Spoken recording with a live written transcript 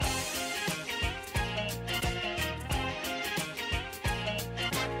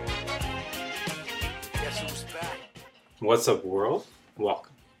What's up, world?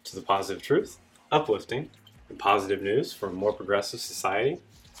 Welcome to the Positive Truth, Uplifting, and positive news for a more progressive society.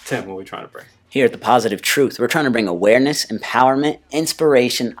 Tim, what are we trying to bring? Here at the Positive Truth, we're trying to bring awareness, empowerment,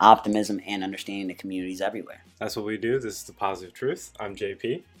 inspiration, optimism, and understanding to communities everywhere. That's what we do. This is the Positive Truth. I'm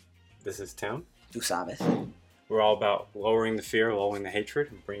JP. This is Tim. Tu sabes. We're all about lowering the fear, lowering the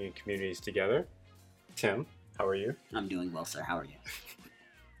hatred, and bringing communities together. Tim, how are you? I'm doing well, sir. How are you?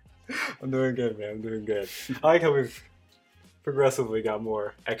 I'm doing good, man. I'm doing good. I like how we've progressively got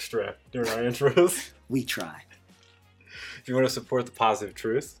more extra during our intros. We try. If you want to support the Positive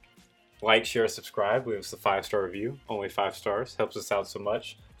Truth, like, share, subscribe. Leave us a 5-star review. Only 5 stars. Helps us out so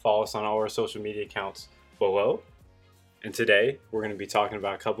much. Follow us on all our social media accounts below. And today, we're going to be talking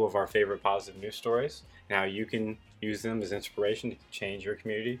about a couple of our favorite positive news stories and how you can use them as inspiration to change your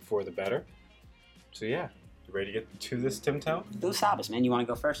community for the better. So yeah, you ready to get to this, Tim Town? Tu sabes, man. You want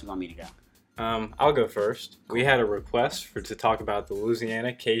to go first or you want me to go? I'll go first. We had a request to talk about the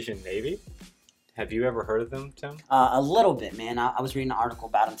Louisiana Cajun Navy. Have you ever heard of them, Tim? A little bit, man. I was reading an article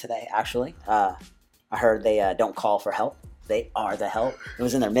about them today, actually. I heard they don't call for help. They are the help. It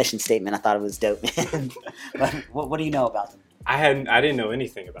was in their mission statement. I thought it was dope, man. But what do you know about them? I didn't know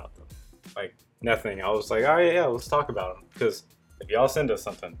anything about them. Like, nothing. I was like, all right, yeah, let's talk about them. Because if y'all send us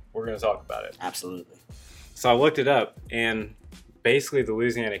something, we're going to talk about it. Absolutely. So I looked it up, and basically the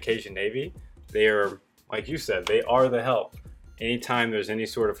Louisiana Cajun Navy, they are, like you said, they are the help. Anytime there's any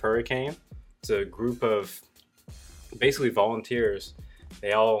sort of hurricane, it's a group of basically volunteers.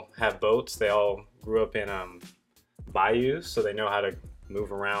 They all have boats. They all grew up in bayous, so they know how to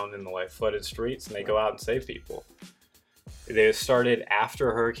move around in the flooded streets, and they go out and save people. They started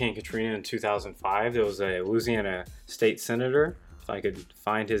after Hurricane Katrina in 2005. There was a Louisiana state senator. If I could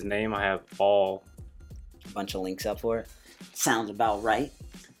find his name, I have a bunch of links up for it. Sounds about right.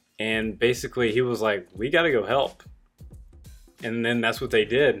 And basically he was like, we got to go help. And then that's what they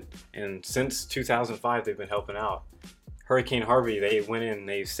did. And since 2005, they've been helping out. Hurricane Harvey, they went in and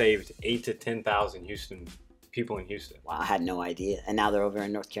they saved 8,000 to 10,000 people in Houston. Wow, I had no idea. And now they're over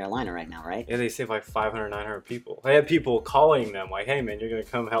in North Carolina right now, right? Yeah, they saved like 500, 900 people. They had people calling them like, hey, man, you're going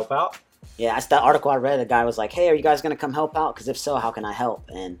to come help out? Yeah, that's that article I read. The guy was like, hey, are you guys going to come help out? Because if so, how can I help?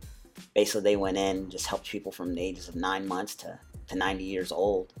 And basically they went in and just helped people from the ages of 9 months to 90 years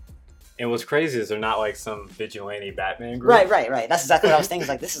old. And what's crazy is they're not like some vigilante Batman group. Right. That's exactly what I was thinking.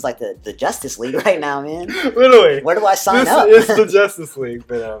 Like, this is like the Justice League right now, man. Literally. Where do I sign up? It's the Justice League.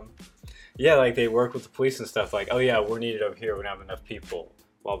 But yeah, like they work with the police and stuff. Like, oh yeah, we're needed over here. We don't have enough people.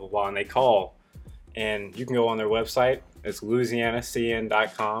 Blah, blah, blah. And they call. And you can go on their website. It's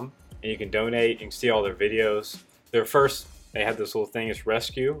louisianacn.com. And you can donate. You can see all their videos. They had this little thing. It's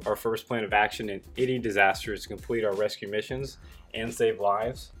rescue. Our first plan of action in any disaster is to complete our rescue missions and save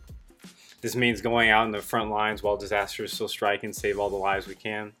lives. This means going out in the front lines while disasters still strike and save all the lives we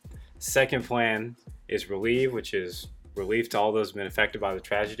can. Second plan is relieve, which is relief to all those who've been affected by the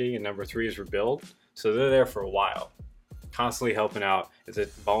tragedy. And number 3 is rebuild. So they're there for a while, constantly helping out. It's a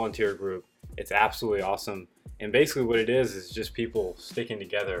volunteer group. It's absolutely awesome. And basically what it is just people sticking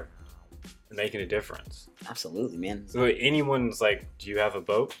together and making a difference. Absolutely, man. So anyone's like, do you have a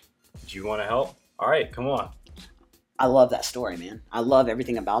boat? Do you want to help? All right, come on. I love that story, man. I love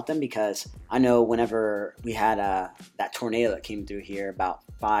everything about them because I know whenever we had that tornado that came through here about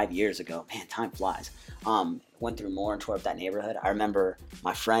 5 years ago, man, time flies. Went through more and tore up that neighborhood. I remember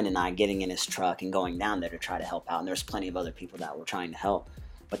my friend and I getting in his truck and going down there to try to help out. And there's plenty of other people that were trying to help.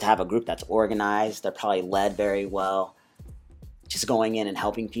 But to have a group that's organized, they're probably led very well, just going in and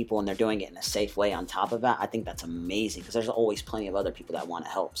helping people, and they're doing it in a safe way on top of that, I think that's amazing because there's always plenty of other people that want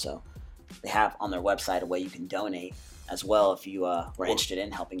to help. So they have on their website a way you can donate as well if you were interested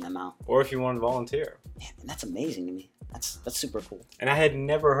in helping them out. Or if you want to volunteer. Man, that's amazing to me. That's super cool. And I had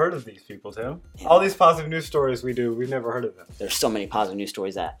never heard of these people, Tim. Yeah. All these positive news stories we've never heard of them. There's so many positive news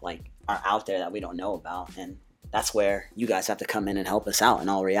stories that are out there that we don't know about, and that's where you guys have to come in and help us out in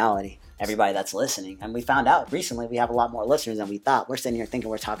all reality. Everybody that's listening. And we found out recently we have a lot more listeners than we thought. We're sitting here thinking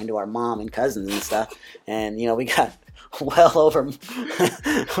we're talking to our mom and cousins and stuff, and we got well over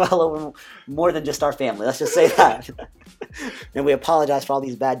more than just our family. Let's just say that. And we apologize for all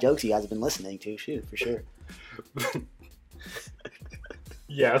these bad jokes you guys have been listening to. Shoot, for sure.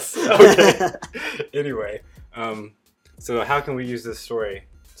 Yes. Okay. Anyway, so how can we use this story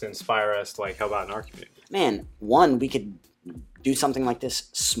to inspire us to help out in our community? Man, one, we could do something like this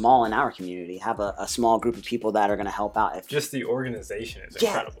small in our community. Have a small group of people that are going to help out. Just the organization is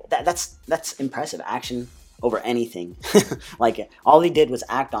incredible. That's impressive. Action over anything. Like, all they did was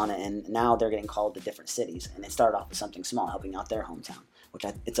act on it, and now they're getting called to different cities. And it started off with something small, helping out their hometown,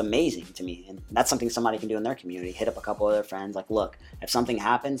 it's amazing to me. And that's something somebody can do in their community. Hit up a couple of their friends, like, look, if something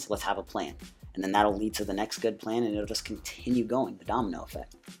happens, let's have a plan. And then that'll lead to the next good plan, and it'll just continue going, the domino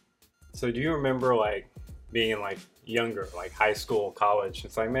effect. So do you remember, like, being like younger, like high school, college?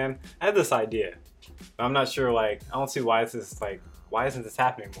 It's like, man, I had this idea. I'm not sure, like, I don't see why isn't this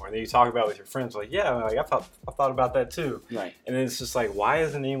happening more? And then you talk about it with your friends, like, yeah, like I thought about that too. Right. And then it's just like, why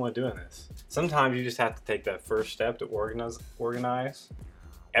isn't anyone doing this? Sometimes you just have to take that first step to organize.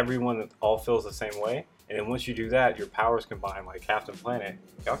 Everyone all feels the same way. And then once you do that, your powers combine, like Captain Planet.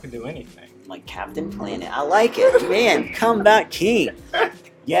 Y'all can do anything. Like Captain Planet. I like it. Man, comeback king.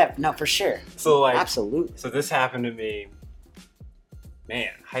 Yeah, no, for sure. So, like, absolutely. So this happened to me, man,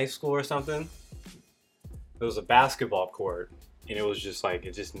 high school or something. There was a basketball court, and it was just like,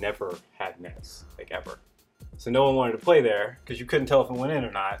 it just never had nets, like, ever. So no one wanted to play there because you couldn't tell if it went in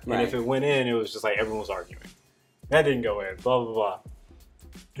or not. Right. And if it went in, it was just like everyone was arguing. That didn't go in, blah, blah, blah.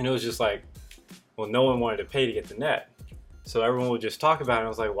 And it was just like, well, no one wanted to pay to get the net. So everyone would just talk about it. And I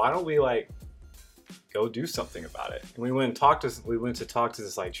was like, why don't we, like, go do something about it? And we went to talk to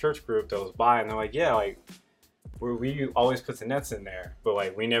this, like, church group that was by, and they're like, yeah, like, we always put the nets in there, but,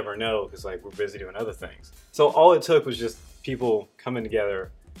 like, we never know because, like, we're busy doing other things. So all it took was just people coming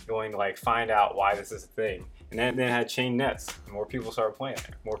together, going to, like, find out why this is a thing. And then it had chain nets. More people started playing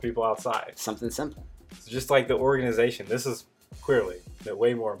there. More people outside. Something simple. It's just like the organization. This is clearly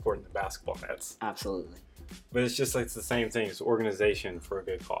way more important than basketball nets. Absolutely. But it's just like it's the same thing. It's organization for a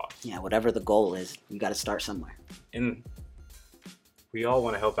good cause. Yeah, whatever the goal is, you got to start somewhere. And we all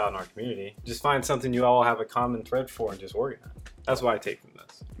want to help out in our community. Just find something you all have a common thread for and just organize. That's what I take from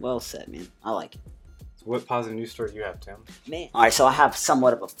this. Well said, man. I like it. So what positive news story do you have, Tim? Man. All right, so I have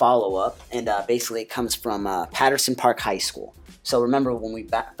somewhat of a follow-up, and basically it comes from Patterson Park High School. So remember when we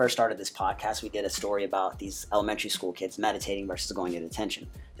first started this podcast, we did a story about these elementary school kids meditating versus going to detention.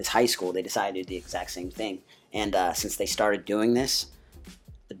 This high school, they decided to do the exact same thing. And since they started doing this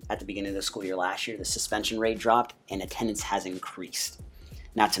at the beginning of the school year last year, the suspension rate dropped and attendance has increased.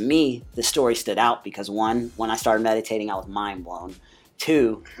 Now, to me, the story stood out because, one, when I started meditating, I was mind blown.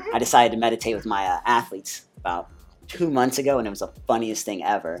 Two, I decided to meditate with my athletes about 2 months ago, and it was the funniest thing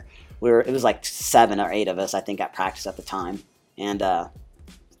ever. It was like 7 or 8 of us, I think, at practice at the time. And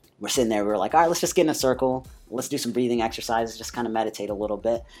we're sitting there, we were like, all right, let's just get in a circle. Let's do some breathing exercises, just kind of meditate a little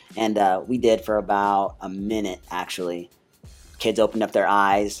bit. And we did for about a minute, actually. Kids opened up their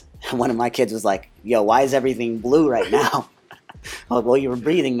eyes. One of my kids was like, yo, why is everything blue right now? I'm like, well, you were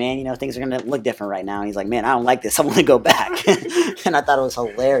breathing, man. You know, things are going to look different right now. And he's like, man, I don't like this. I want to go back. And I thought it was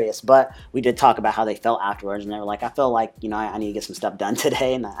hilarious. But we did talk about how they felt afterwards. And they were like, I feel like, you know, I need to get some stuff done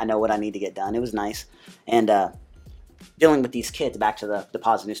today. And I know what I need to get done. It was nice. And dealing with these kids, back to the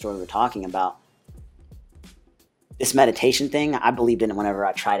positive news story we were talking about, this meditation thing, I believed in it whenever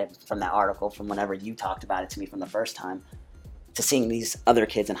I tried it, from that article, from whenever you talked about it to me from the first time, to seeing these other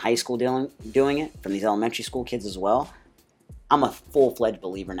kids in high school doing it, from these elementary school kids as well. I'm a full-fledged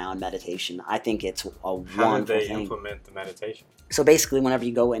believer now in meditation. I think it's a wonderful thing. How did they implement the meditation? So basically, whenever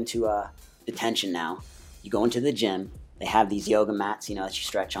you go into detention now, you go into the gym. They have these yoga mats, you know, that you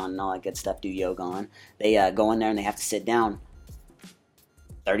stretch on and all that good stuff, do yoga on. They go in there and they have to sit down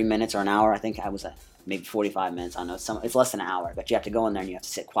 30 minutes or an hour. I think I was maybe 45 minutes. I don't know. It's less than an hour, but you have to go in there and you have to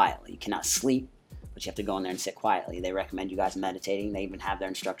sit quietly. You cannot sleep, but you have to go in there and sit quietly. They recommend you guys meditating. They even have their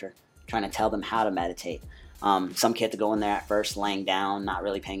instructor trying to tell them how to meditate. Some kids go in there at first laying down, not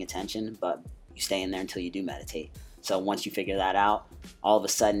really paying attention, but you stay in there until you do meditate. So once you figure that out, all of a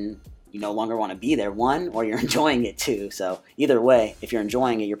sudden, you no longer want to be there, one, or you're enjoying it too. So either way, if you're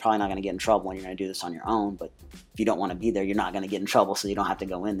enjoying it, you're probably not going to get in trouble when you're going to do this on your own. But if you don't want to be there, you're not going to get in trouble, so you don't have to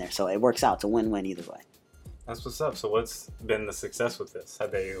go in there. So it works out. It's a win-win either way. That's what's up. So what's been the success with this?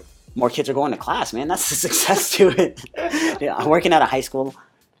 More kids are going to class, man. That's the success to it. Yeah, I'm working at a high school.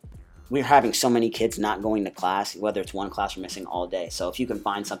 We're having so many kids not going to class, whether it's one class or missing all day. So if you can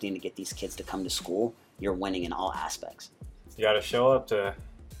find something to get these kids to come to school, you're winning in all aspects. You got to show up to,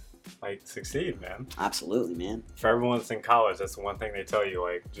 like, succeed, man. Absolutely, man. For everyone that's in college, that's the one thing they tell you,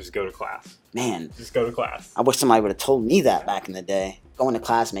 like, just go to class. Man. Just go to class. I wish somebody would have told me that back in the day. Going to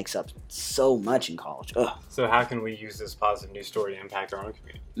class makes up so much in college. Ugh. So how can we use this positive news story to impact our own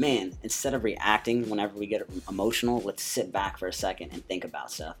community? Man, instead of reacting whenever we get emotional, let's sit back for a second and think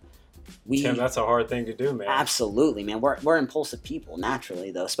about stuff. Tim, that's a hard thing to do, man. Absolutely, man. We're impulsive people, naturally,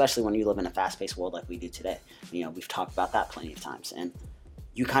 though, especially when you live in a fast-paced world like we do today. You know, we've talked about that plenty of times. And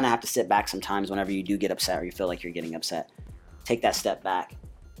you kind of have to sit back sometimes whenever you do get upset or you feel like you're getting upset. Take that step back.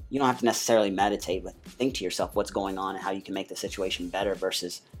 you don't have to necessarily meditate, but think to yourself what's going on and how you can make the situation better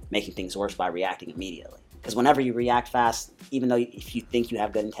versus making things worse by reacting immediately. Because whenever you react fast, even though if you think you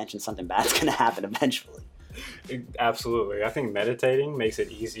have good intentions, something bad's going to happen eventually. Absolutely. I think meditating makes it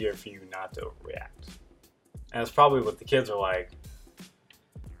easier for you not to react. And that's probably what the kids are like.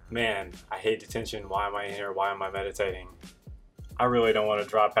 Man, I hate detention. Why am I in here? Why am I meditating? I really don't want to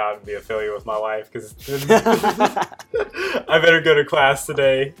drop out and be a failure with my life because I better go to class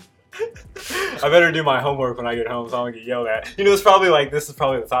today. I better do my homework when I get home so I don't get yelled at. It's probably like, this is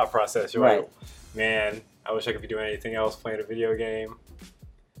probably the thought process. You're like, man, I wish I could be doing anything else, playing a video game.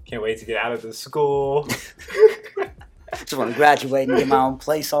 Can't wait to get out of this school. Just want to graduate and get my own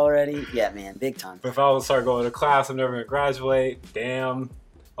place already. Yeah, man, big time. But if I would start going to class, I'm never going to graduate. Damn,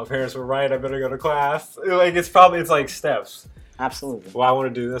 my parents were right. I better go to class. Like, it's like steps. Absolutely. Well, I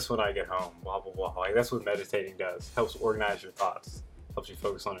want to do this when I get home. Blah, blah, blah. Like, that's what meditating does. Helps organize your thoughts. Helps you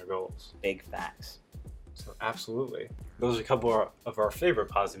focus on your goals. Big facts. So, absolutely. Those are a couple of our favorite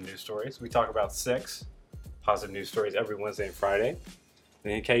positive news stories. We talk about 6 positive news stories every Wednesday and Friday.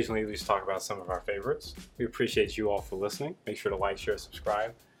 And occasionally we just talk about some of our favorites. We appreciate you all for listening. Make sure to like, share,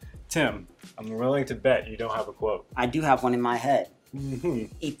 subscribe. Tim, I'm willing to bet you don't have a quote. I do have one in my head. Mm-hmm.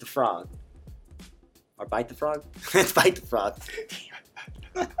 Eat the frog. Or bite the frog? It's bite the frog.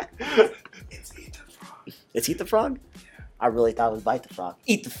 It's eat the frog. It's eat the frog? Yeah. I really thought it was bite the frog.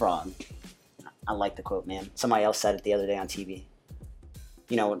 Eat the frog. I like the quote, man. Somebody else said it the other day on TV.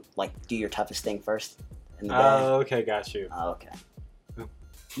 Like, do your toughest thing first in the day. Oh, okay, got you. Oh, okay.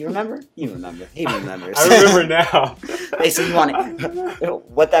 You remember? You remember. He remembers. I remember now. Basically,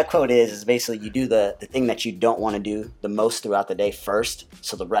 what that quote is basically you do the thing that you don't want to do the most throughout the day first,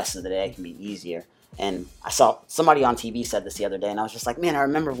 so the rest of the day can be easier. And I saw somebody on TV said this the other day, and I was just like, man, I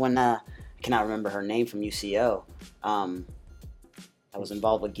remember when, I cannot remember her name from UCO. I was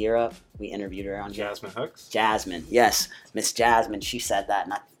involved with Gear Up. We interviewed her on Jasmine Hooks? Jasmine, yes. Miss Jasmine, she said that,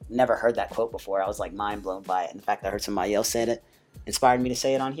 and I never heard that quote before. I was like mind blown by it. In fact, I heard somebody else say it. Inspired me to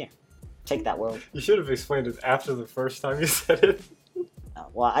say it on here. Take that, world. You should have explained it after the first time you said it.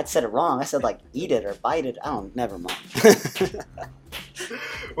 Well, I'd said it wrong. I said, like, eat it or bite it. Never mind.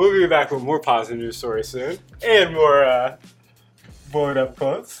 We'll be back with more positive news stories soon. And more blowing up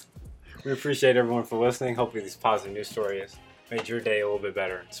quotes. We appreciate everyone for listening. Hopefully these positive news stories made your day a little bit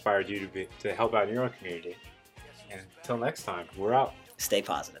better. Inspired you to help out in your own community. And until next time, we're out. Stay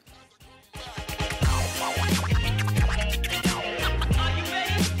positive.